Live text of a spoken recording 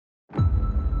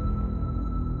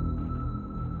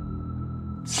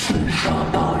刺杀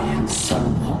大燕三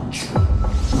皇子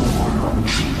慕容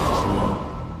璟和，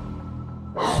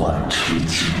换取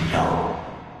解药。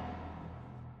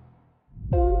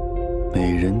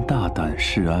美人大胆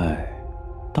示爱，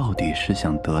到底是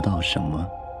想得到什么？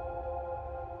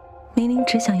明明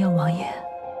只想要王爷。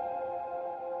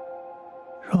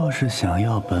若是想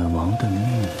要本王的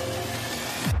命，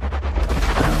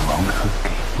本王可给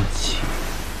不起。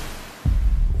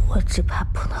我只怕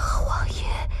不能和王爷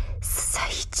死在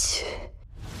一起。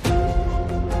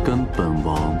跟本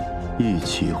王一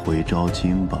起回昭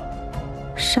京吧。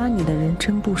杀你的人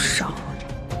真不少，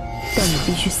但你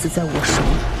必须死在我手里。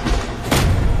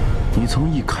你从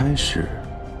一开始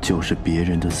就是别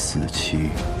人的死期。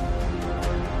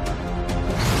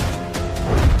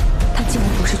他竟然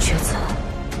不是瘸子。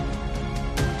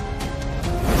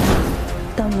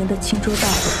当年的青州大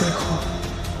火背后，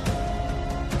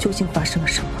究竟发生了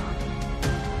什么？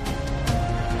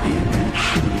别人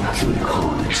是你最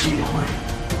后的机会。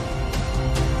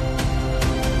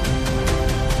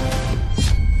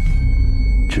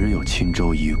只有青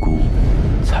州遗孤，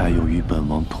才有与本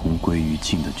王同归于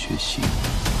尽的决心。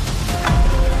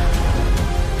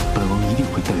本王一定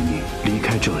会带你离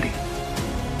开这里，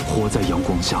活在阳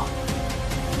光下。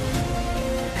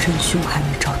仁兄还没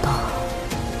找到，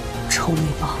仇没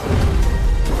报，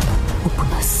我不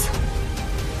能死。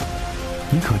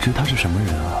你可知他是什么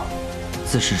人啊？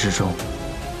自始至终，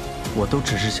我都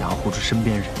只是想要护住身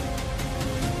边人。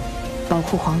保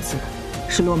护皇子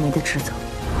是落梅的职责，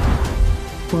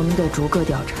我们得逐个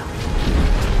调查。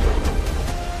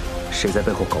谁在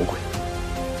背后搞鬼？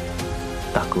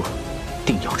大哥，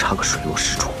定要查个水落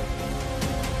石出。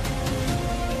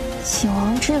景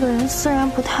王这个人虽然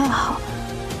不太好，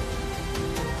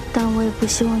但我也不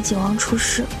希望景王出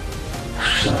事。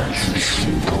擅自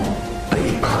行动，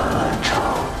背叛暗查，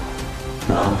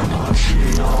拿不到解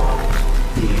药，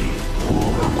你活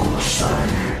不过3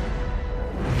日。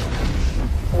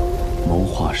谋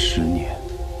划10年，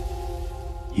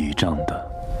倚仗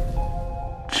的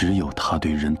只有他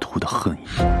对人屠的恨意。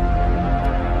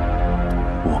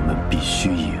我们必须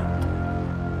赢。